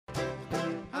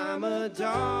I'm a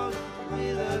dog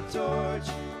with a torch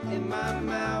in my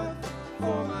mouth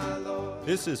for my Lord.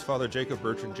 This is Father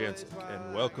Jacob-Bertrand Janczyk,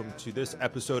 and welcome to this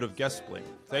episode of Guestsplaining.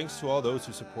 Thanks to all those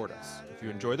who support us. If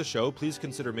you enjoy the show, please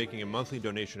consider making a monthly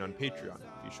donation on Patreon.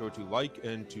 Be sure to like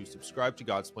and to subscribe to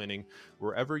Godsplaining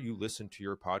wherever you listen to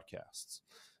your podcasts.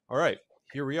 All right,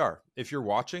 here we are. If you're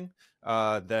watching,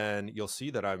 then you'll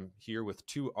see that I'm here with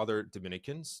two other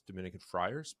Dominican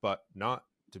friars, but not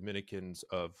Dominicans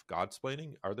of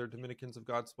Godsplaining. Are there Dominicans of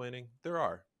Godsplaining? There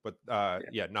are, but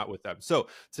yeah, not with them. So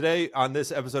today on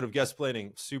this episode of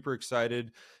Guestsplaining, super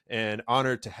excited and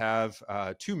honored to have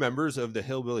two members of the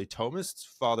Hillbilly Thomists,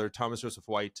 Father Thomas Joseph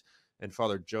White and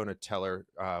Father Jonah Teller,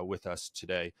 with us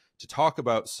today to talk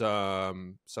about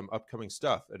some upcoming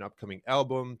stuff, an upcoming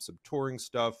album, some touring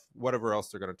stuff, whatever else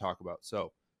they're going to talk about.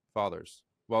 So, fathers,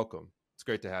 welcome. It's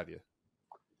great to have you.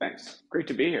 Thanks. Great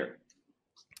to be here.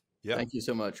 Yeah. Thank you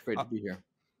so much. Great to be here.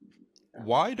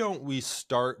 Why don't we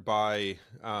start by,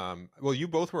 well, you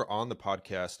both were on the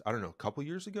podcast, I don't know, a couple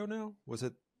years ago now? Was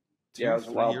it 2 it was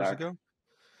 3 a while years back. ago?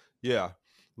 Yeah.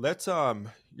 Let's,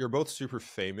 you're both super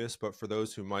famous, but for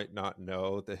those who might not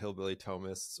know the Hillbilly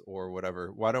Thomists or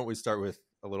whatever, why don't we start with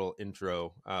a little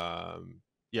intro?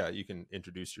 Yeah, you can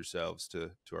introduce yourselves to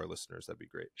our listeners. That'd be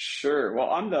great. Sure. Well,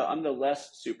 I'm the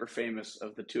less super famous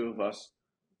of the two of us.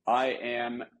 I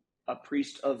am a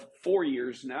priest of 4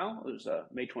 years now. It was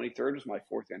May 23rd was my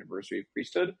 4th anniversary of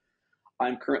priesthood.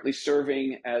 I'm currently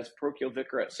serving as parochial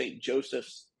vicar at St.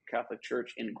 Joseph's Catholic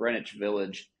Church in Greenwich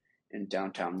Village in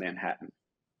downtown Manhattan.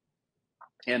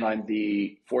 And I'm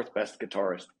the 4th best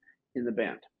guitarist in the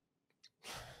band.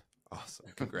 Awesome.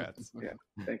 Congrats. Yeah,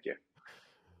 thank you.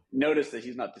 Notice that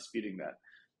he's not disputing that.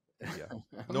 Yeah.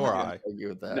 Nor I. Argue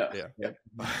with that. No.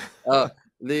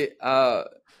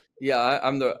 Yeah.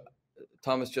 I'm the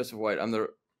Thomas Joseph White. I'm the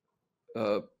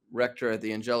rector at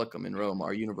the Angelicum in Rome,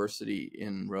 our university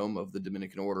in Rome of the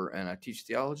Dominican Order, and I teach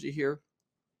theology here.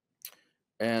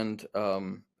 And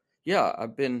yeah,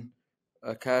 I've been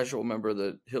a casual member of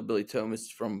the Hillbilly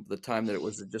Thomists from the time that it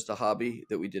was just a hobby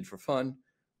that we did for fun,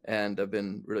 and I've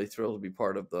been really thrilled to be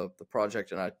part of the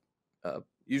project. And I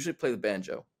usually play the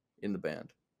banjo in the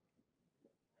band.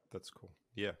 That's cool.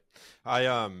 Yeah.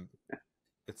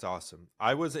 It's awesome.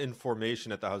 I was in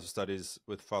formation at the House of Studies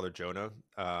with Father Jonah.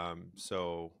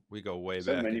 So we go way back.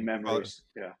 So many memories.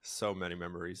 Yeah. So many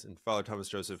memories. And Father Thomas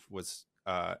Joseph was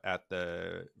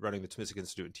running the Thomistic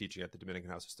Institute and teaching at the Dominican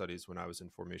House of Studies when I was in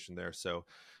formation there. So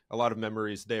a lot of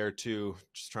memories there too,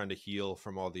 just trying to heal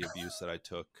from all the abuse that I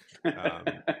took.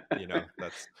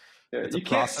 You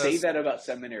can't say that about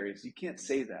seminaries. You can't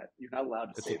say that. You're not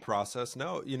allowed to say it's a process.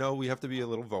 No, we have to be a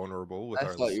little vulnerable with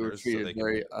our I thought you were listeners.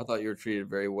 I thought you were treated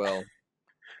very well.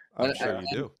 I'm sure you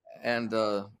do. And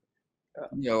I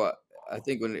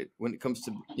think when it comes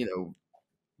to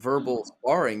verbal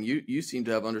sparring, you seem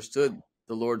to have understood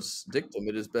the Lord's dictum.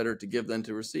 It is better to give than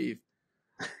to receive.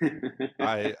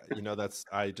 I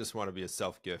just want to be a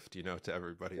self gift, to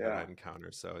everybody that I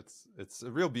encounter. So it's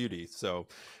a real beauty. So,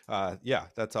 yeah,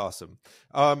 that's awesome.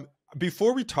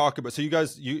 Before we talk about, so you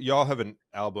guys, y'all have an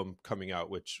album coming out,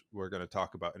 which we're going to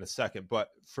talk about in a second. But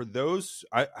for those,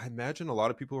 I imagine a lot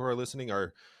of people who are listening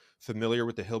are familiar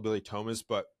with the Hillbilly Thomists,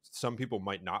 but some people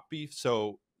might not be.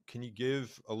 So can you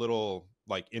give a little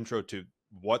intro to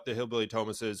what the Hillbilly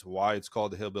Thomists is, why it's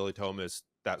called the Hillbilly Thomists,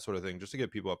 that sort of thing, just to get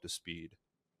people up to speed?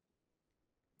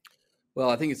 Well,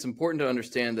 I think it's important to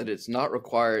understand that it's not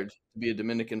required to be a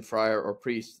Dominican friar or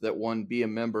priest that one be a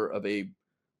member of a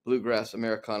bluegrass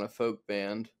Americana folk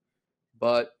band,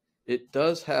 but it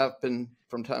does happen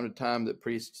from time to time that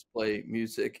priests play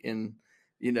music in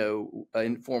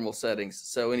informal settings.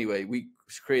 So anyway, we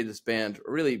created this band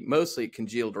really mostly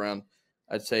congealed around,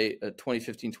 I'd say,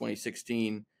 2015,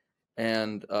 2016,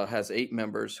 and has 8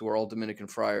 members who are all Dominican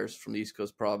friars from the East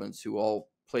Coast province who all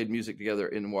played music together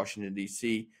in Washington,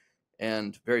 D.C.,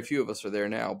 and very few of us are there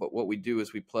now. But what we do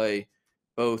is we play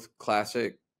both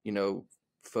classic,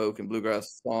 folk and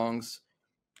bluegrass songs,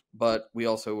 but we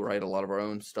also write a lot of our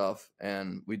own stuff,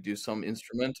 and we do some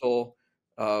instrumental.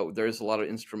 There is a lot of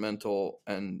instrumental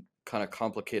and kind of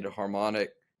complicated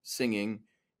harmonic singing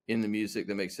in the music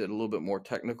that makes it a little bit more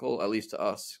technical, at least to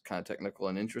us, kind of technical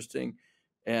and interesting.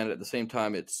 And at the same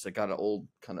time, it's got an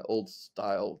old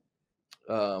style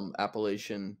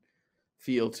Appalachian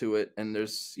feel to it. And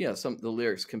there's, the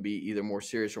lyrics can be either more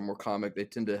serious or more comic. They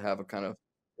tend to have a kind of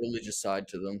religious side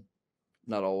to them,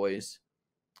 not always.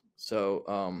 So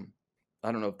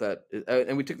I don't know if that is,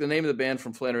 and we took the name of the band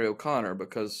from Flannery O'Connor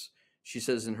because she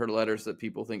says in her letters that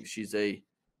people think she's a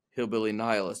hillbilly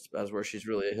nihilist, as where she's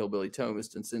really a hillbilly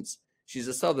Thomist. And since she's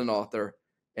a Southern author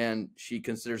and she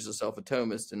considers herself a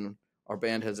Thomist, and our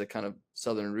band has a kind of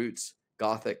Southern roots,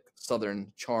 Gothic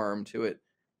Southern charm to it.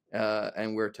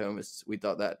 And we're Thomists. We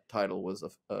thought that title was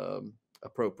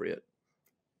appropriate.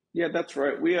 Yeah, that's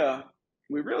right. We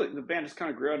really, the band just kind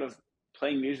of grew out of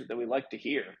playing music that we like to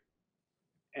hear.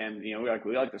 And, you know,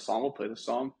 we like the song, we'll play the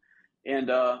song. And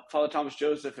Father Thomas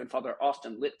Joseph and Father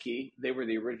Austin Litke, they were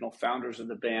the original founders of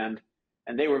the band.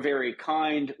 And they were very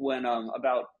kind when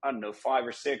about, 5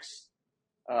 or 6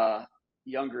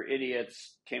 younger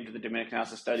idiots came to the Dominican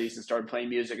House of Studies and started playing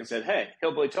music and said, hey,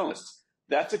 Hillbilly Thomists,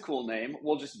 that's a cool name.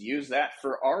 We'll just use that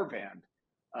for our band.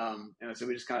 And so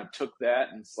we just kind of took that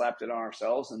and slapped it on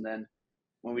ourselves. And then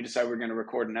when we decided we were going to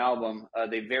record an album,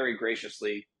 they very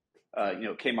graciously,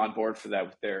 came on board for that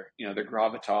with their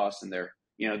gravitas and they're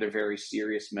very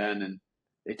serious men and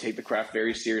they take the craft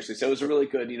very seriously. So it was a really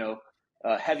good,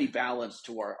 heavy balance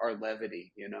to our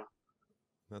levity,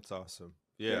 That's awesome.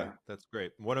 Yeah, that's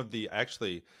great. One of the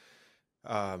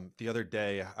the other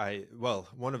day,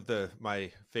 one of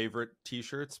my favorite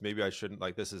t-shirts, maybe I shouldn't,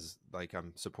 like, this is like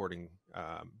I'm supporting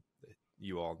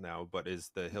you all now, but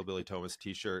is the Hillbilly Thomists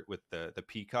t-shirt with the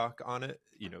peacock on it,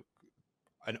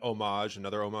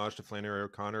 another homage to Flannery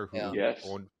O'Connor, who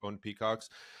owned peacocks.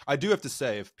 I do have to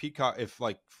say, if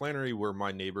like Flannery were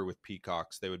my neighbor with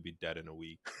peacocks, they would be dead in a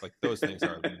week. Like, those things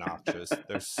are obnoxious.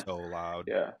 They're so loud.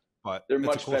 Yeah. But they're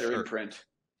much cool better shirt. in print.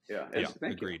 Yeah.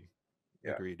 Agreed.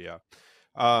 Yeah. Agreed.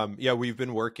 Yeah. We've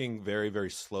been working very, very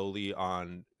slowly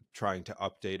on trying to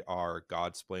update our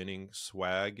Godsplaining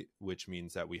swag, which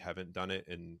means that we haven't done it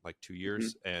in like 2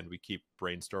 years, and we keep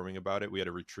brainstorming about it. We had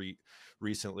a retreat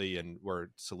recently and we're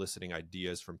soliciting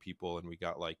ideas from people, and we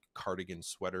got like cardigan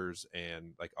sweaters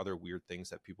and like other weird things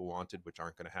that people wanted, which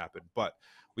aren't going to happen. But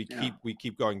we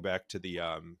keep going back to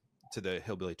the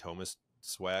Hillbilly Thomists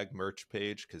swag merch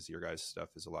page, because your guys' stuff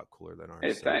is a lot cooler than ours.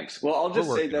 Hey, thanks. Well, I'll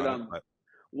just say that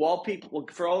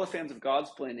for all the fans of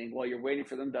Godsplaining, while you're waiting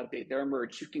for them to update their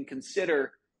merch, you can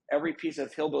consider every piece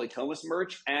of Hillbilly Thomists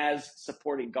merch as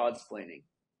supporting Godsplaining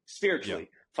spiritually.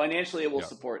 Financially, it will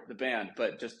support the band,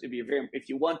 but just if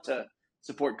you want to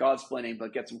support Godsplaining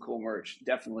but get some cool merch,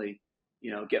 definitely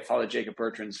get Father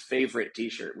Jacob-Bertrand's favorite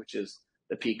T-shirt, which is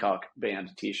the Peacock Band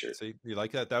T-shirt. See, you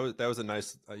like that? That was a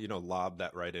nice, lob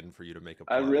that right in for you to make a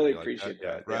plug. I really appreciate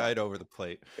that. Right over the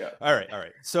plate. Yeah. All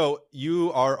right. So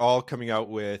you are all coming out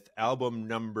with album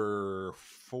number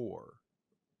 4.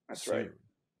 That's right.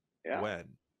 Yeah. When?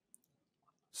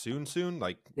 Soon?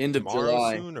 Like end of tomorrow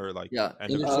July. Soon, or like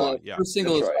end of July? Yeah.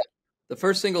 The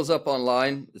first single is up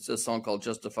online. It's a song called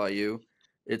 "Justify You."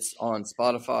 It's on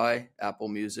Spotify, Apple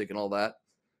Music, and all that.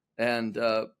 And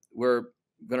we're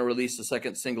going to release the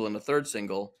second single and the third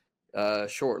single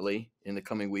shortly in the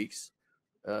coming weeks,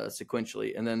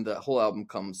 sequentially. And then the whole album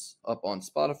comes up on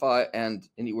Spotify and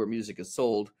anywhere music is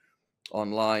sold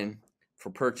online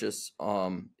for purchase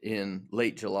in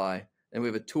late July. And we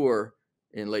have a tour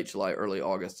in late July, early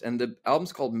August. And the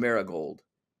album's called Marigold.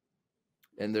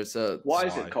 And there's why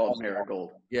is it called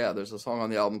Marigold? Yeah, there's a song on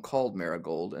the album called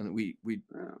Marigold, and we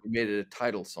made it a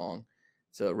title song.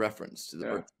 It's a reference to the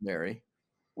birth of Mary.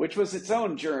 Which was its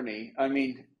own journey. I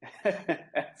mean,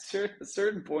 at a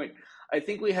certain point, I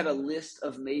think we had a list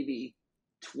of maybe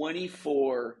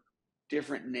 24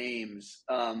 different names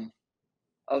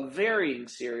of varying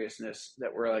seriousness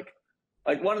that were like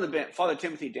one of the band, Father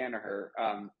Timothy Danaher,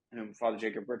 whom Father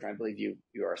Jacob-Bertrand, I believe you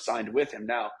are assigned with him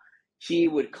now. He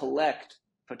would collect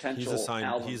potential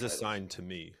album He's titles. Assigned to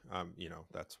me.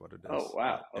 That's what it is. Oh,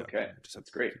 wow. Yeah, okay. That's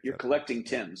great. You're collecting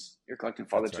Tim's. You're collecting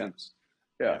Father Tim's.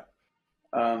 Right. Yeah.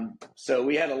 So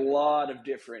we had a lot of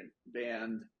different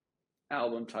band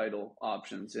album title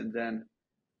options, and then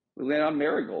we landed on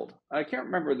Marigold. I can't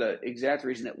remember the exact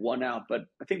reason it won out, but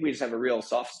I think we just have a real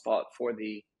soft spot for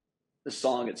the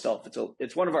song itself.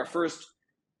 It's one of our first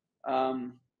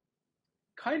kind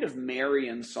of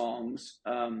Marian songs,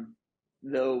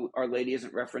 though Our Lady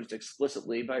isn't referenced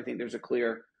explicitly, but I think there's a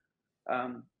clear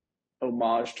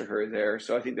homage to her there.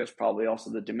 So I think there's probably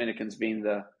also the Dominicans being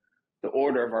the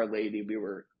order of Our Lady. We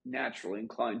were naturally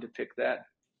inclined to pick that.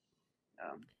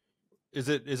 Is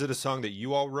it a song that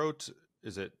you all wrote?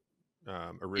 Is it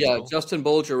original? Yeah, Justin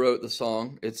Bolger wrote the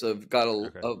song. It's got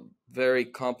a very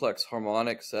complex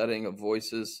harmonic setting of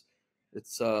voices.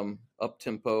 It's up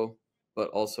tempo, but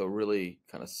also really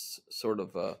kind of sort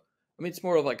of it's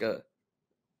more of like a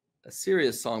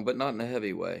serious song, but not in a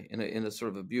heavy way, in a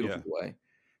sort of a beautiful way.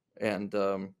 And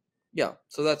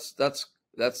so that's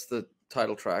the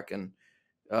title track. And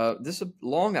this is a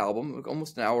long album,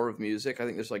 almost an hour of music. I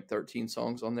think there's like 13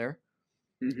 songs on there.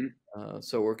 Mm-hmm.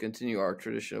 So we're continuing our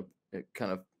tradition of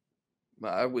kind of,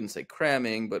 I wouldn't say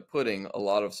cramming, but putting a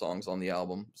lot of songs on the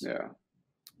album. Yeah.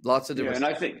 Lots of different. And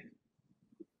I think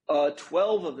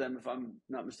 12 of them, if I'm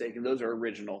not mistaken, those are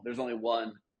original. There's only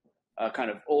one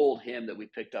kind of old hymn that we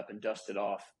picked up and dusted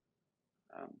off.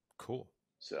 Cool.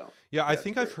 So yeah, I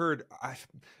think I've heard.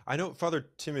 I know Father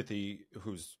Timothy,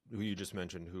 who you just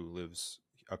mentioned, who lives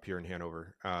up here in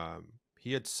Hanover.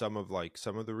 He had some of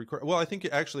the record. Well, I think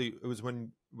it was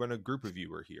when a group of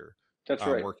you were here. That's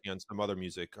right. Working on some other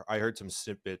music. I heard some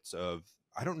snippets of.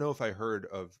 I don't know if I heard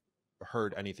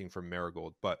anything from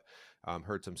Marigold, but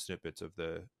heard some snippets of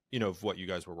of what you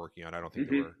guys were working on. I don't think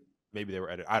they were. Maybe they were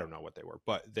edited. I don't know what they were,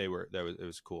 but it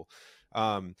was cool.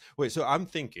 Wait, so I'm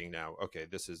thinking now, okay,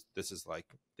 this is like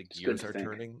the gears are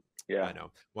turning. Yeah, I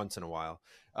know, once in a while.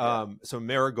 So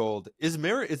Marigold is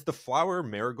the flower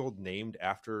Marigold named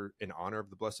in honor of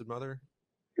the Blessed Mother?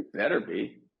 It better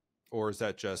be. Or is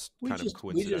that just kind of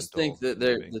coincidental? We just think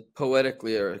that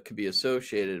poetically it could be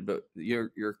associated, but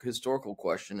your historical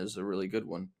question is a really good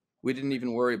one. We didn't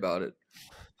even worry about it.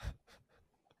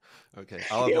 Okay.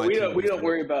 We don't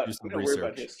worry about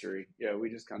history. Yeah, we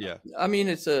just kind of. Yeah. I mean,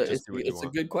 it's a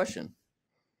good question.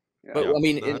 Yeah. But I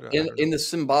mean, in the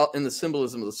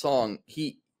symbolism of the song,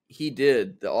 the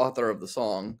author of the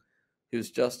song,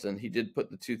 who's Justin, he did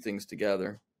put the two things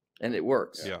together, and it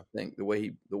works. Yeah. I think the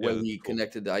way he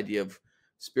connected the idea of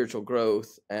spiritual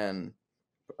growth and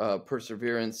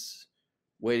perseverance,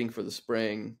 waiting for the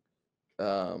spring,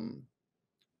 some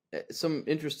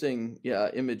interesting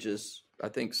images. I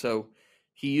think so.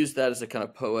 He used that as a kind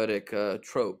of poetic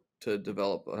trope to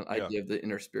develop an idea of the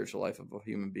inner spiritual life of a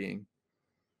human being.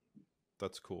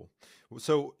 That's cool.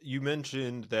 So you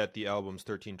mentioned that the album's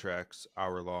 13 tracks,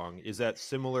 hour long. Is that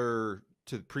similar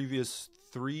to the previous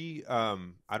 3? I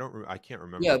can't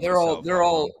remember. Yeah, they're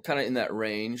all kind of in that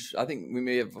range. I think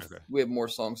we have more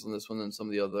songs on this one than some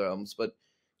of the other albums, but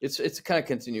it's kind of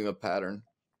continuing a pattern.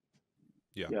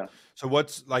 Yeah. So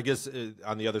what's, I guess,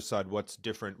 on the other side, what's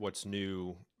different, what's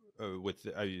new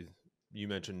you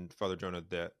mentioned, Father Jonah,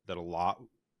 that a lot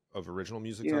of original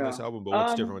music's on this album, but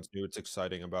what's different, what's new, what's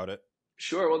exciting about it?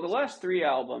 Sure. Well, the last 3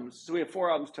 albums, so we have 4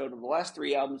 albums total. The last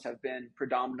 3 albums have been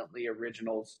predominantly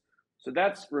originals. So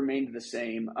that's remained the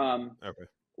same. Okay.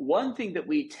 One thing that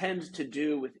we tend to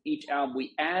do with each album,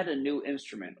 we add a new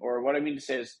instrument, or what I mean to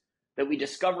say is that we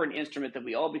discover an instrument that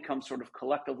we all become sort of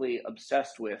collectively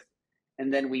obsessed with.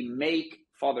 And then we make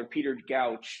Father Peter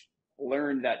Gouch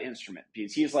learn that instrument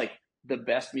because he's like the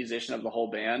best musician of the whole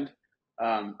band.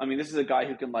 I mean, this is a guy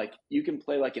who can you can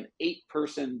play like an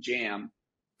 8-person jam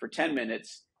for 10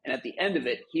 minutes. And at the end of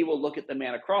it, he will look at the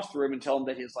man across the room and tell him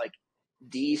that his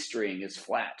D string is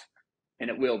flat, and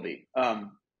it will be,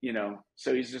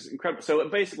 so he's just incredible. So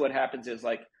basically what happens is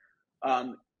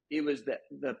it was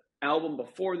the album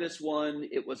before this one,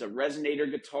 it was a resonator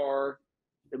guitar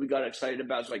that we got excited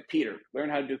about. It's like, Peter, learn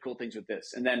how to do cool things with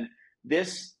this. And then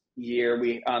this year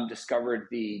we discovered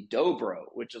the dobro,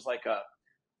 which is like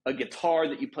a guitar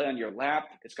that you play on your lap.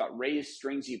 It's got raised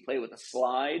strings. You play with a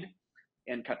slide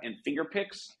and finger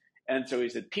picks. And so he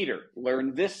said, Peter,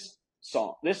 learn this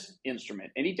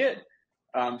instrument. And he did.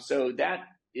 So that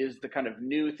is the kind of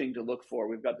new thing to look for.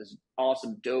 We've got this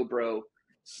awesome dobro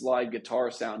slide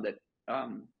guitar sound that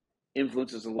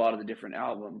influences a lot of the different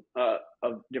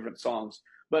of different songs.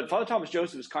 But Father Thomas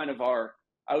Joseph is kind of our,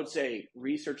 I would say,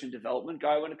 research and development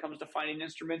guy when it comes to finding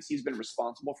instruments. He's been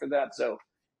responsible for that. So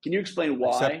can you explain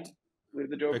why with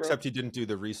the dobro? Except he didn't do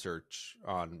the research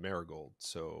on Marigold.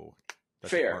 So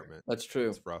that's fair. That's true.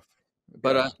 It's rough.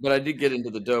 But I did get into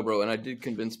the dobro, and I did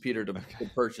convince Peter to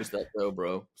purchase that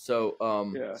dobro. So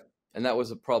and that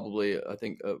was probably, I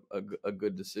think, a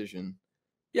good decision.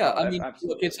 Yeah, I mean,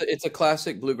 look, it's a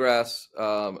classic bluegrass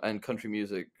and country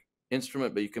music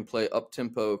instrument, but you can play up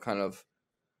tempo kind of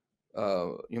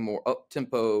more up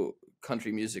tempo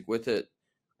country music with it,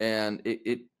 and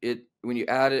it when you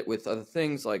add it with other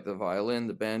things like the violin,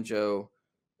 the banjo,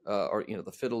 or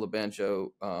the fiddle, the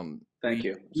banjo. Thank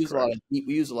you. We use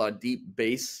a lot of deep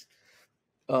bass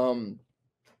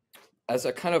as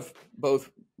a kind of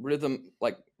both rhythm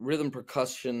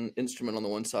percussion instrument on the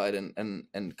one side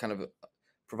and kind of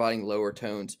providing lower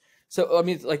tones. So I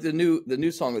mean, like the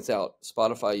new song that's out,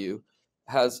 Spotify You,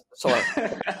 has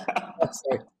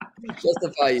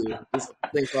Justify You.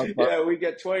 Yeah, we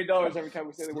get $20 every time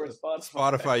we say the word Spotify.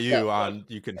 Spotify You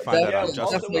you can find that on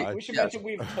Justify. Also, we should mention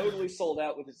we've totally sold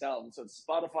out with this album. So it's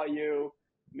Spotify You,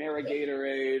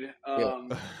 Marigatorade,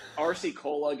 RC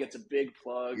Cola gets a big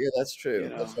plug. Yeah, that's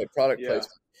true. That's my product placement.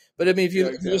 But I mean, if you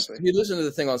listen to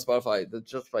the thing on Spotify, the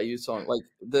Justify You song, like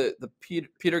the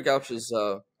Peter Gouch's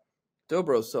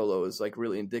dobro solo is like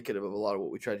really indicative of a lot of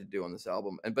what we tried to do on this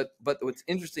album. And but what's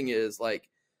interesting is like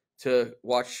to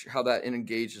watch how that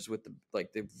engages with the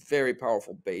very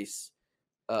powerful bass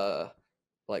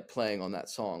like playing on that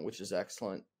song, which is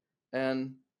excellent.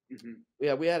 And Mhm.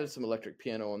 yeah, we added some electric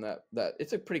piano on that.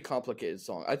 It's a pretty complicated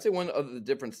song. I'd say one other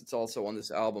difference that's also on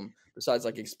this album, besides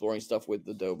like exploring stuff with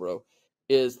the dobro,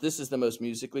 is this is the most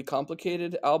musically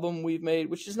complicated album we've made,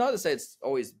 which is not to say it's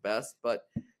always best, but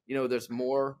there's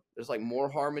like more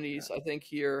harmonies, I think,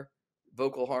 here,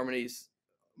 vocal harmonies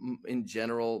in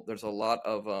general. There's a lot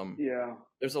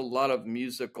of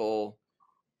musical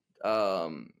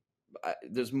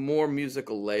there's more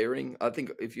musical layering. I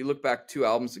think if you look back 2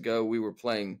 albums ago, we were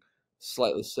playing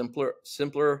slightly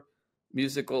simpler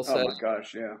musical Oh sets. my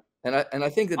gosh, yeah. And I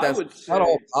think I that's would not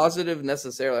all say- positive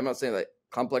necessarily. I'm not saying that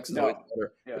complex is always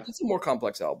better, Yeah. but it's a more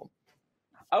complex album.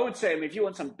 I would say, I mean, if you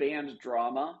want some band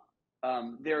drama,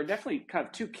 there are definitely kind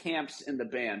of 2 camps in the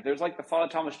band. There's like the Father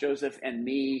Thomas Joseph and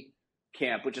me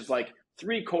camp, which is like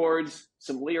 3 chords,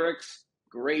 some lyrics,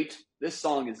 great. This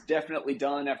song is definitely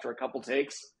done after a couple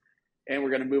takes, and we're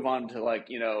going to move on to like,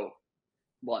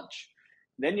 lunch.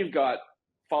 Then you've got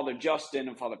Father Justin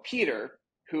and Father Peter,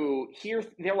 who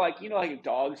they're like, like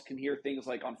dogs can hear things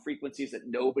like on frequencies that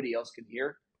nobody else can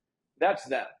hear. That's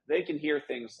them. They can hear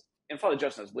things. And Father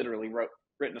Justin has literally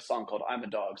written a song called I'm a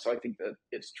Dog, so I think that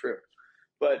it's true.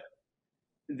 But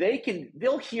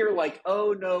they'll hear like,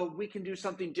 oh no, we can do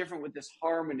something different with this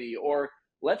harmony, or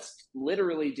let's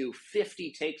literally do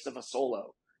 50 takes of a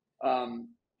solo.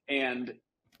 And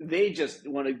they just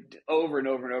want to over and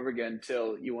over and over again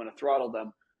until you want to throttle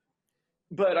them.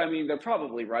 But I mean, they're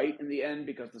probably right in the end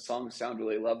because the songs sound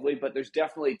really lovely, but there's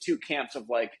definitely 2 camps of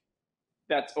like,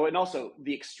 and also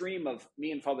the extreme of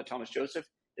me and Father Thomas Joseph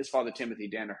is Father Timothy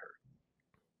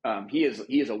Danaher. He is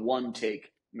a 1-take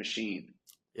machine.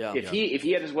 Yeah. If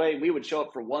he had his way, we would show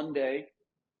up for 1 day,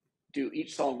 do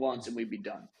each song once, and we'd be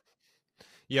done.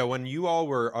 Yeah, when you all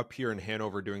were up here in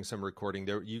Hanover doing some recording,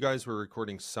 you guys were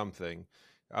recording something,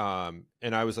 and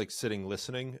I was like sitting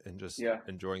listening and just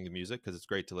enjoying the music because it's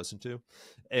great to listen to.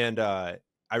 And I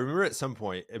remember at some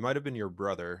point, it might have been your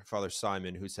brother, Father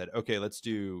Simon, who said, "Okay, let's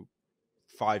do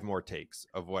 5 more takes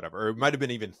of whatever," or it might have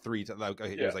been even 3. It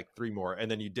was like 3 more, and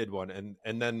then you did one,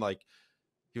 and then like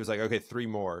he was like, "Okay, 3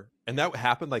 more," and that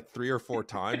happened like 3 or 4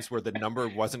 times where the number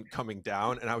wasn't coming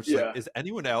down, and I was just like, "Is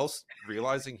anyone else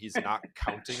realizing he's not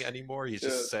counting anymore? He's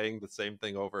just saying the same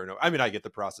thing over and over." I mean, I get the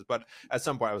process, but at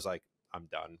some point I was like, "I'm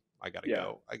done. I gotta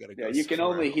go. I gotta go." Yeah, you can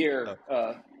only hear.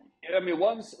 I mean,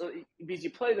 once because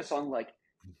you play the song like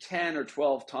 10 or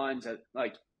 12 times at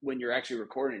like when you're actually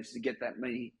recording just to get that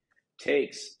many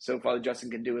takes. So Father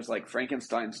Justin can do his like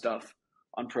Frankenstein stuff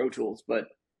on Pro Tools, but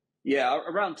yeah,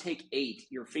 around take 8,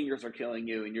 your fingers are killing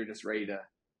you, and you're just ready to.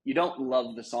 You don't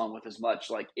love the song with as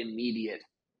much like immediate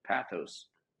pathos.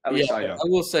 I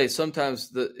will say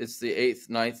sometimes it's the 8th,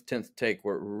 9th, 10th take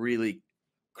where it really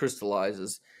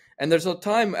crystallizes, and there's a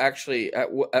time actually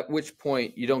at which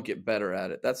point you don't get better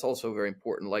at it. That's also very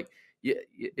important. Like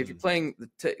if you're playing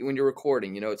when you're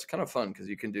recording, it's kind of fun because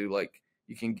you can do like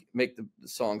you can make the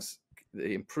songs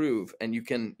improve, and you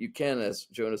can as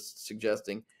Jonah's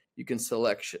suggesting. You can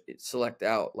select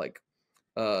out like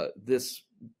this,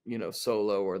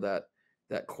 solo or that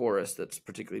chorus that's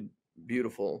particularly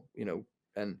beautiful,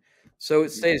 and so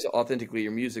it stays authentically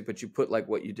your music, but you put like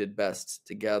what you did best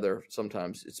together.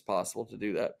 Sometimes it's possible to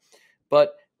do that,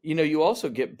 but you also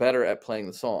get better at playing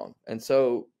the song, and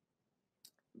so,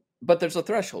 but there's a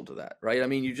threshold to that, right? I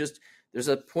mean, there's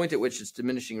a point at which it's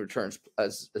diminishing returns,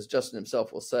 as Justin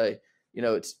himself will say.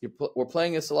 We're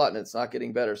playing this a lot and it's not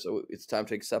getting better, so it's time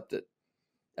to accept it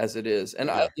as it is.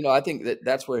 And I think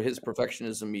that's where his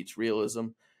perfectionism meets realism,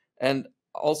 and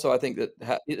also I think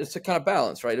that it's a kind of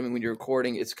balance, right? I mean, when you're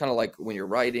recording, it's kind of like when you're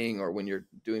writing or when you're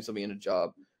doing something in a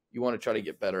job, you want to try to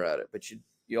get better at it, but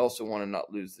you also want to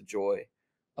not lose the joy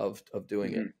of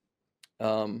doing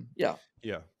it.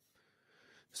 Yeah.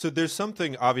 So there's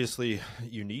something obviously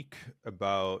unique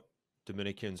about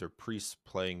Dominicans or priests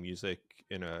playing music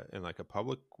in like a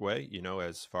public way,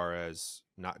 as far as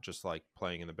not just like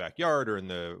playing in the backyard or in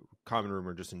the common room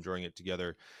or just enjoying it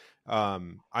together.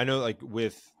 I know like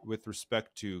with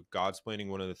respect to Godsplaining,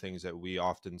 one of the things that we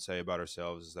often say about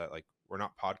ourselves is that like we're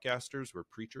not podcasters, we're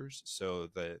preachers. So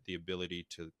the ability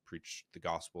to preach the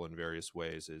gospel in various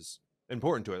ways is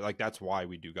important to it. Like that's why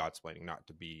we do Godsplaining, not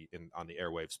to be on the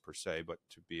airwaves per se, but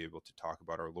to be able to talk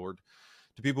about our Lord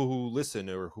to people who listen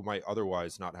or who might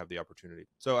otherwise not have the opportunity.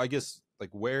 So I guess like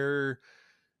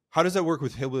how does that work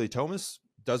with Hillbilly Thomists?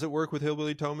 Does it work with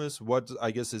Hillbilly Thomists? What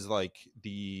I guess is like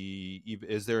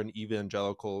is there an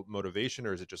evangelical motivation,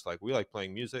 or is it just like we like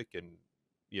playing music? And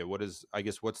what's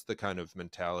the kind of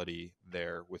mentality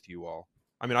there with you all?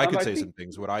 I mean, I could say some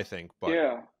things, what I think, but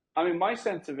I mean, my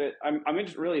sense of it, I'm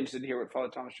really interested to hear what Father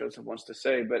Thomas Joseph wants to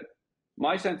say, but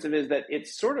my sense of it is that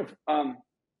it's sort of, I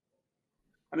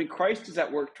mean, Christ is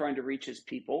at work trying to reach his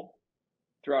people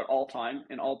throughout all time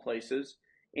in all places,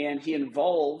 and he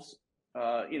involves,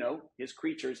 his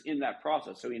creatures in that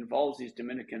process. So he involves these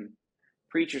Dominican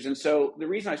preachers. And so the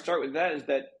reason I start with that is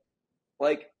that,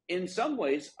 like, in some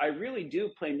ways, I really do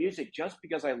play music just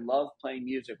because I love playing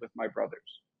music with my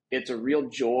brothers. It's a real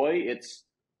joy. It's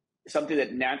something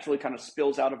that naturally kind of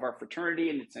spills out of our fraternity,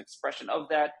 and it's an expression of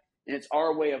that. And it's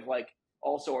our way of, like,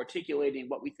 also articulating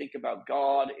what we think about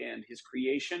God and his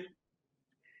creation.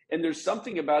 And there's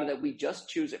something about it that we just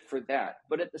choose it for that.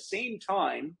 But at the same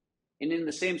time, and in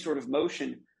the same sort of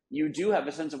motion, you do have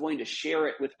a sense of wanting to share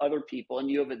it with other people. And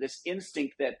you have this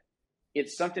instinct that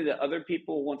it's something that other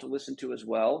people want to listen to as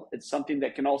well. It's something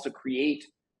that can also create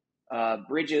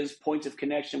bridges, points of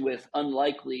connection with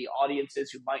unlikely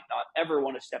audiences who might not ever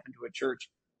want to step into a church,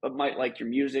 but might like your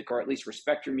music, or at least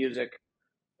respect your music,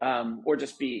 or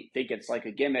just think it's like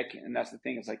a gimmick. And that's the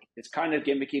thing. It's like, it's kind of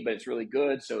gimmicky, but it's really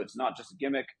good. So it's not just a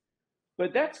gimmick.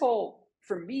 But that's all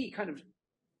for me kind of,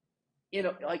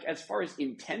 like, as far as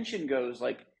intention goes,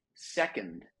 like,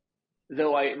 second,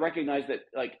 though I recognize that,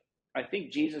 like, I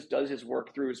think Jesus does his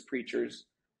work through his preachers,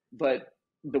 but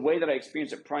the way that I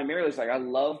experience it primarily is like, I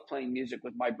love playing music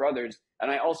with my brothers.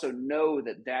 And I also know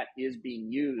that that is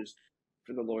being used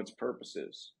for the Lord's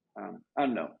purposes. I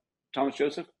don't know. Thomas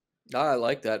Joseph? I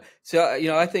like that. So,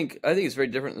 I think it's very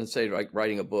different than, say, like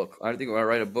writing a book. I think when I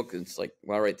write a book, it's like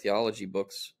when I write theology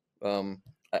books,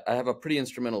 I have a pretty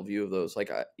instrumental view of those. Like,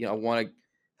 I want to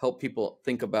help people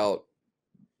think about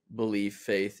belief,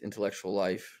 faith, intellectual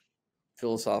life,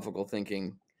 philosophical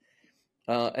thinking.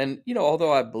 And,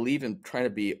 although I believe in trying to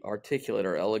be articulate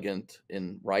or elegant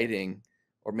in writing,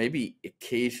 or maybe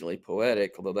occasionally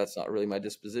poetic, although that's not really my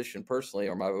disposition personally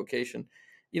or my vocation,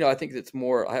 I think it's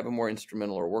more, I have a more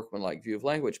instrumental or workmanlike view of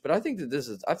language. But I think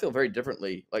that I feel very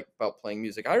differently, like, about playing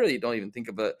music. I really don't even think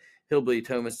of the Hillbilly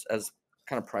Thomists as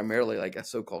kind of primarily like a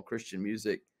so-called Christian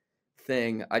music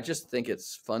thing. I just think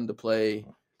it's fun to play,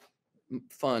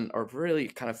 or really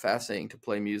kind of fascinating to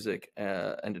play music,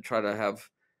 and to try to have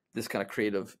this kind of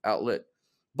creative outlet.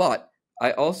 But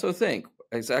I also think,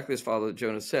 exactly as Father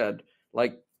Jonah said,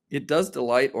 like, it does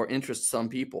delight or interest some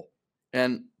people.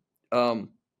 And,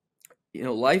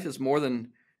 life is more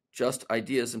than just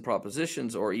ideas and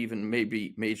propositions, or even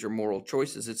maybe major moral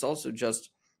choices. It's also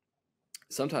just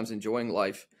sometimes enjoying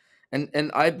life.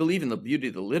 And I believe in the beauty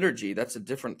of the liturgy. That's a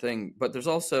different thing. But there's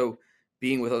also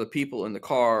being with other people in the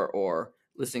car, or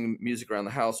listening to music around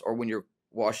the house, or when you're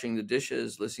washing the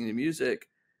dishes, listening to music.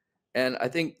 And I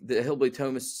think the Hillbilly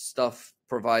Thomist stuff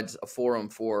provides a forum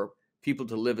for people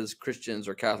to live as Christians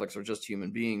or Catholics or just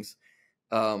human beings,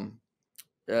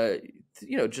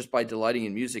 just by delighting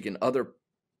in music in other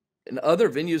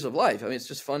venues of life. I mean, it's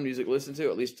just fun music to listen to,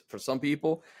 at least for some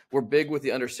people. We're big with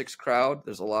the under 6 crowd.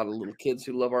 There's a lot of little kids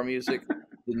who love our music.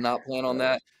 Did not plan on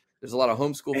that. There's a lot of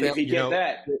homeschool And families. if you get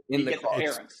that, in you the get the car.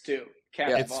 parents too.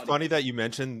 It's funny that you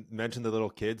mentioned the little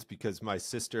kids, because my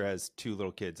sister has 2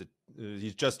 little kids.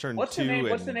 He's just turned 2.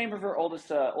 What's the name of her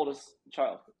oldest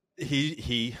child?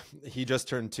 He just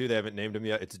turned 2. They haven't named him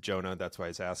yet. It's Jonah. That's why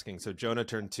he's asking. So Jonah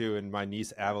turned 2, and my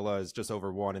niece Avila is just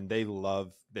over 1, and they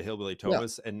love the Hillbilly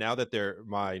Thomists. Yeah. And now that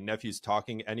my nephew's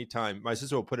talking, anytime my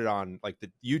sister will put it on, like, the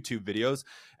YouTube videos,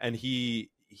 and he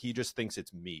just thinks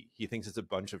it's me. He thinks it's a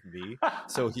bunch of me.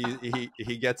 So he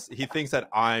thinks that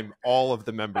I'm all of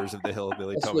the members of the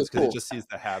Hillbilly Thomists, because he just sees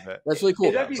the habit. That's really cool.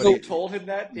 Is that because you told him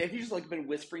that? Have you just, like, been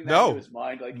whispering that into his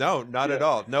mind? Like, no, not at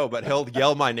all. No, but he'll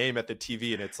yell my name at the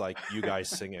TV, and it's like, you guys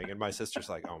singing, and my sister's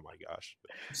like, oh my gosh.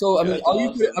 So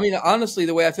honestly,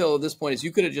 the way I feel at this point is,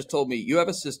 you could have just told me you have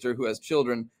a sister who has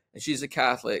children, and she's a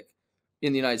Catholic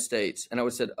in the United States, and I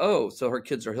would have said, oh, so her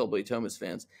kids are Hillbilly Thomist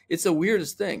fans. It's the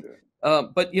weirdest thing.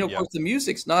 But of course, the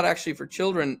music's not actually for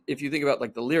children. If you think about,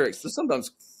 like, the lyrics, they're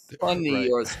sometimes funny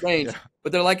or strange,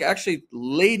 but they're, like, actually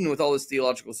laden with all this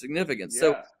theological significance.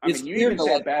 Yeah. So you even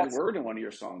said a bad word in one of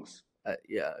your songs.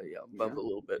 Bump a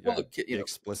little bit. Yeah, well, the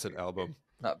explicit album.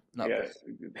 Not.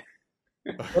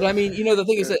 But I mean, the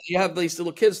thing is that you have these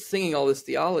little kids singing all this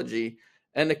theology,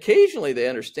 and occasionally they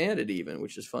understand it even,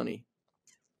 which is funny.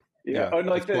 Yeah.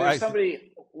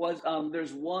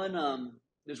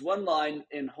 There's one line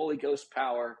in Holy Ghost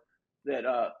Power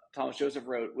that Thomas Joseph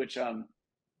wrote, which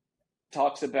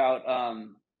talks about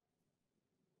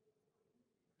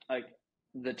like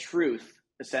the truth,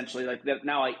 essentially, like that.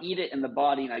 Now I eat it in the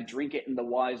body and I drink it in the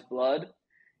wise blood.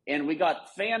 And we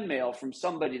got fan mail from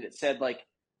somebody that said, like,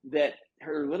 that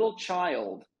her little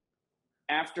child,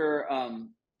 after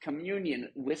communion,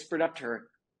 whispered up to her,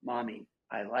 "Mommy,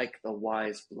 I like the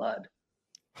wise blood."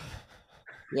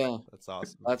 Yeah, That's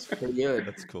awesome. that's pretty good.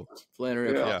 That's cool.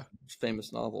 Flannery Yeah. O'Connor's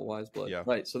famous novel, Wise Blood. Yeah.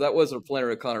 Right. So that was a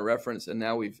Flannery O'Connor reference, and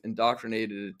now we've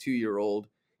indoctrinated a 2-year-old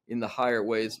in the higher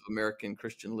ways of American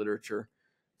Christian literature.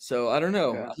 So I don't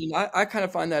know. Yeah. I mean, I kind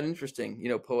of find that interesting,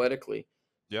 poetically.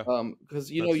 Yeah.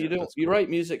 Because you write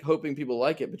music hoping people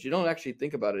like it, but you don't actually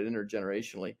think about it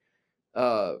intergenerationally.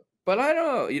 But I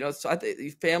don't know, so I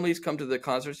think families come to the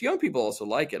concerts. Young people also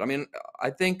like it. I mean, I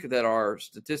think that our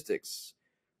statistics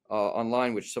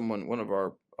online, which one of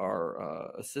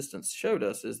our assistants showed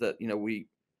us, is that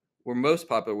we're most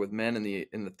popular with men in their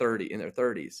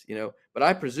 30s. But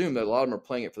I presume that a lot of them are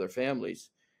playing it for their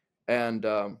families, and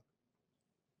I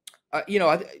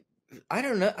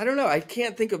don't know. I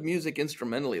can't think of music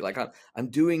instrumentally. Like I'm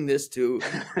doing this to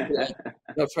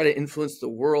try to influence the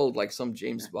world like some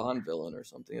James Bond villain or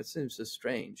something. It seems so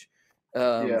strange.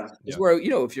 It's where,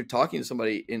 if you're talking to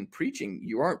somebody in preaching,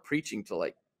 you aren't preaching to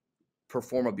like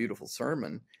perform a beautiful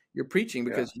sermon. You're preaching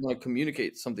because you want to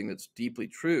communicate something that's deeply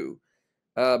true.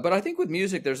 But I think with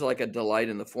music, there's like a delight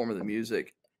in the form of the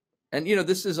music. And,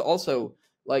 this is also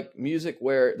like music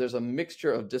where there's a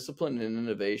mixture of discipline and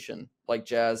innovation, like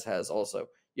jazz has also.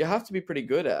 You have to be pretty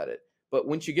good at it. But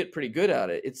once you get pretty good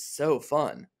at it, it's so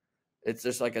fun.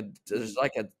 There's like a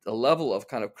level of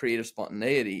kind of creative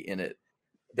spontaneity in it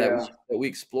that we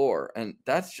explore. And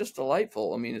that's just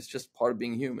delightful. I mean, it's just part of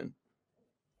being human.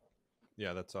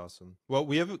 Yeah, that's awesome. Well,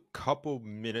 we have a couple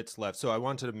minutes left, so I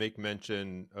wanted to make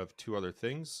mention of two other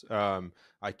things.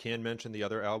 I can mention the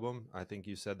other album. I think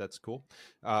you said that's cool.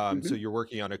 So you're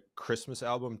working on a Christmas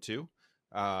album too,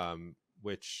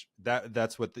 which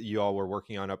that's what you all were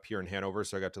working on up here in Hanover.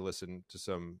 So I got to listen to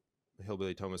some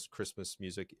Hillbilly Thomists Christmas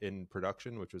music in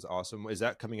production, which was awesome. Is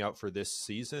that coming out for this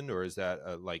season, or is that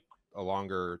a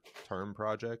longer term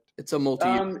project? It's a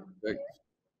multi-year project.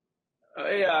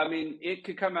 Yeah, I mean, it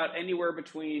could come out anywhere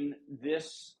between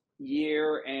this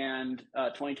year and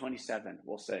 2027,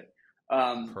 we'll say.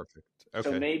 Perfect. Okay.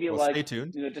 So maybe stay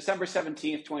tuned. December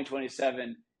 17th,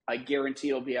 2027, I guarantee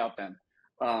it'll be out then.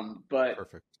 But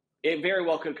perfect. It very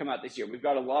well could come out this year. We've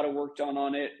got a lot of work done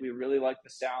on it. We really like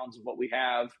the sounds of what we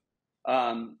have.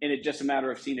 And it's just a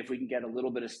matter of seeing if we can get a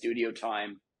little bit of studio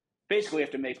time. Basically, we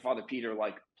have to make Father Peter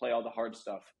play all the hard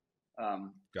stuff.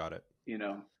 Got it.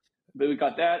 But we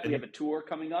got that. We have a tour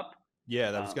coming up. Yeah,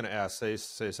 I was going to ask. Say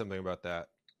something about that.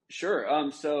 Sure.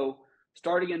 So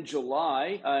starting in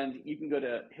July, you can go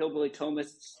to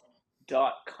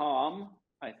hillbillythomists.com.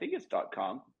 I think it's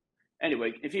 .com.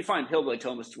 Anyway, if you find Hillbilly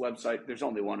Thomists website, there's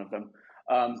only one of them.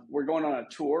 We're going on a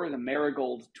tour, the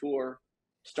Marigold tour,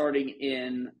 starting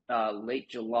in mid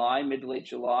to late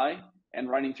July, and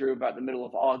running through about the middle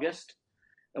of August.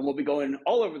 And we'll be going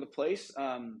all over the place.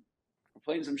 We're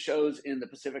playing some shows in the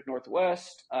Pacific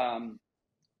Northwest,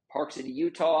 Park City,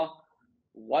 Utah,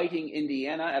 Whiting,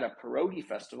 Indiana at a pierogi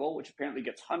festival, which apparently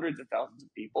gets hundreds of thousands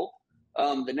of people.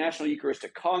 The National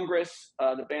Eucharistic Congress,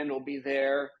 the band will be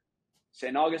there.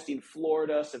 St. Augustine,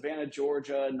 Florida, Savannah,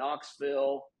 Georgia,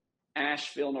 Knoxville,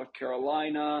 Asheville, North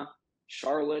Carolina,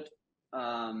 Charlotte,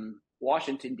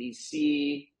 Washington,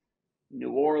 D.C.,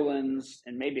 New Orleans,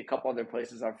 and maybe a couple other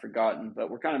places I've forgotten. But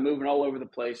we're kind of moving all over the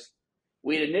place.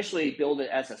 We had initially billed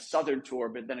it as a Southern tour,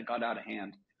 but then it got out of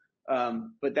hand.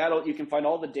 But you can find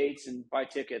all the dates and buy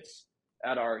tickets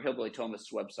at our Hillbilly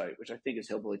Thomists website, which I think is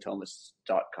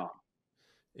hillbillythomists.com.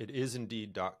 It is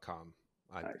indeed .com.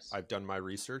 Nice. I've done my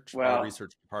research. Well, my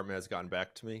research department has gotten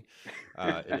back to me.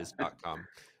 It is .com.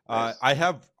 Nice. I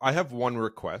have one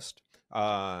request.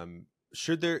 Are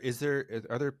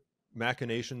there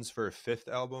machinations for a fifth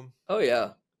album? Oh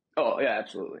yeah,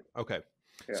 absolutely. Okay.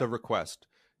 Yeah. So request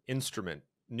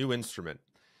new instrument.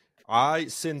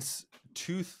 Since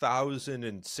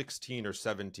 2016 or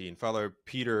 17, Father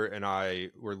Peter and I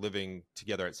were living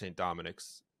together at St.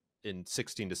 Dominic's in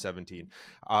 16 to 17.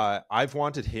 I've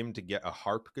wanted him to get a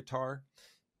harp guitar.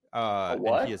 What?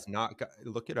 And he has not got,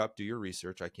 look it up, do your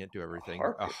research. I can't do everything.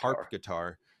 A harp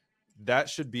guitar. That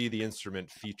should be the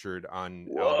instrument featured on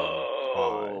Whoa.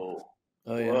 album 5.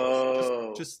 Oh yeah.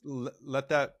 Whoa. Just let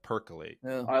that percolate.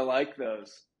 Yeah. I like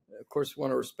those. Of course,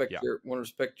 want to respect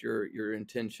your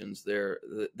intentions there.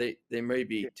 They may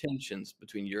be tensions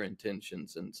between your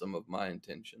intentions and some of my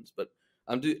intentions, but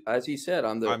as he said,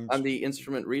 I'm the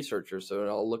instrument researcher, so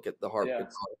I'll look at the harp guitar.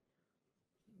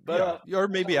 But or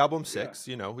maybe album 6.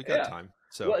 We got time.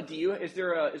 So, well, is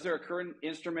there a current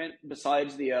instrument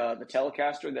besides the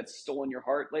Telecaster that's stolen your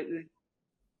heart lately?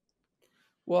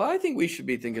 Well, I think we should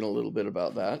be thinking a little bit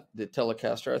about that. The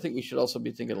Telecaster. I think we should also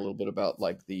be thinking a little bit about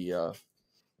like the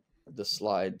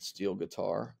slide steel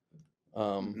guitar.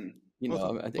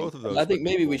 both of those. I think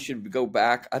maybe we should go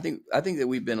back. I think that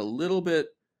we've been a little bit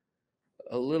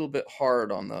a little bit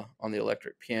hard on the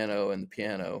electric piano and the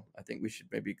piano. I think we should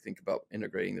maybe think about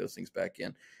integrating those things back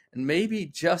in, and maybe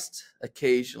just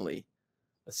occasionally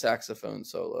a saxophone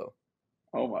solo.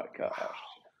 Oh my gosh!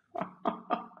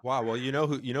 Wow. Well, you know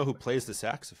who plays the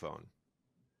saxophone?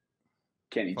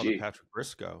 Kenny Father G. Patrick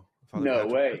Briscoe. Father No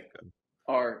Patrick way. Briscoe.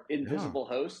 Our invisible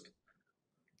host.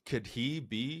 Could he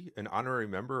be an honorary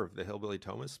member of the Hillbilly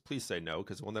Thomists? Please say no,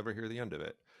 because we'll never hear the end of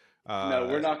it. No,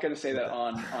 we're not going to say that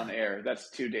on air. That's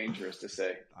too dangerous to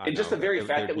say. And just the very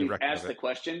fact that we've asked the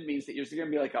question means that there's going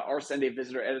to be like our Sunday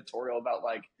Visitor editorial about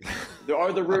like,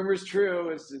 are the rumors true?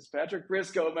 Is Patrick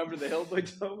Briscoe a member of the Hillbilly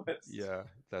Thomists? Yeah,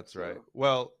 that's right.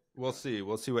 Well, we'll see.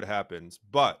 We'll see what happens.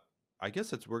 But I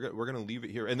guess we're going to leave it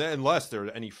here. And then, unless there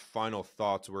are any final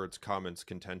thoughts, words, comments,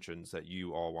 contentions that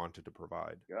you all wanted to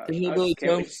provide. Gosh, I can't wait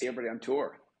to see everybody on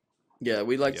tour. Yeah,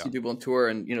 we'd like to see people on tour,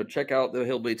 and check out the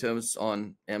Hillbilly Thomists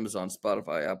on Amazon,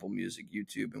 Spotify, Apple Music,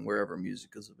 YouTube, and wherever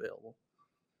music is available.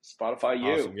 Spotify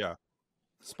U. Awesome, yeah.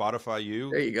 Spotify U.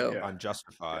 There you go. On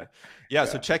Justify. Yeah,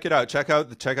 so check it out. Check out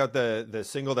the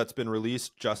single that's been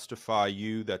released, Justify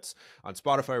You, that's on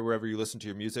Spotify or wherever you listen to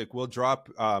your music. We'll drop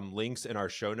links in our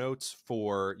show notes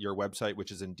for your website, which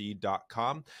is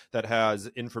indeed.com, that has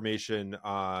information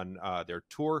on their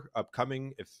tour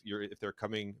upcoming. If they're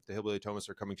coming, the Hillbilly Thomists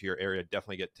are coming to your area,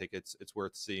 definitely get tickets. It's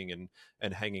worth seeing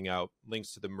and hanging out.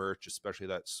 Links to the merch, especially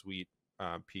that sweet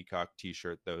Peacock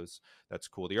t-shirt, that's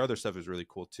cool. The other stuff is really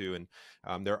cool too.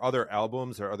 And their other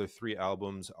 3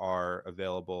 albums are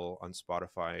available on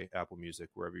Spotify, Apple Music,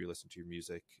 wherever you listen to your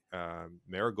music.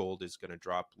 Marigold is going to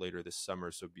drop later this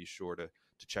summer, so be sure to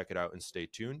check it out and stay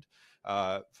tuned.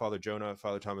 Father Jonah,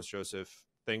 Father Thomas Joseph,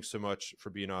 thanks so much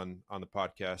for being on the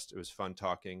podcast. It was fun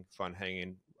talking, fun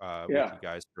hanging with you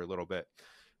guys for a little bit.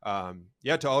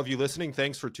 To all of you listening,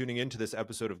 thanks for tuning in to this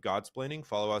episode of Godsplaining.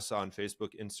 Follow us on Facebook,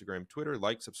 Instagram, Twitter,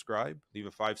 subscribe, leave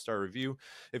a 5-star review.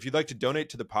 If you'd like to donate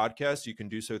to the podcast, you can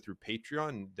do so through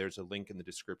Patreon. There's a link in the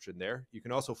description there. You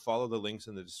can also follow the links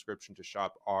in the description to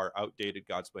shop our outdated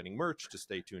Godsplaining merch, to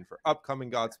stay tuned for upcoming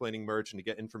Godsplaining merch, and to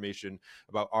get information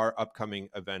about our upcoming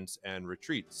events and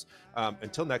retreats.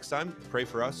 Until next time, pray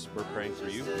for us. We're praying for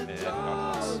you, and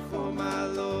God bless.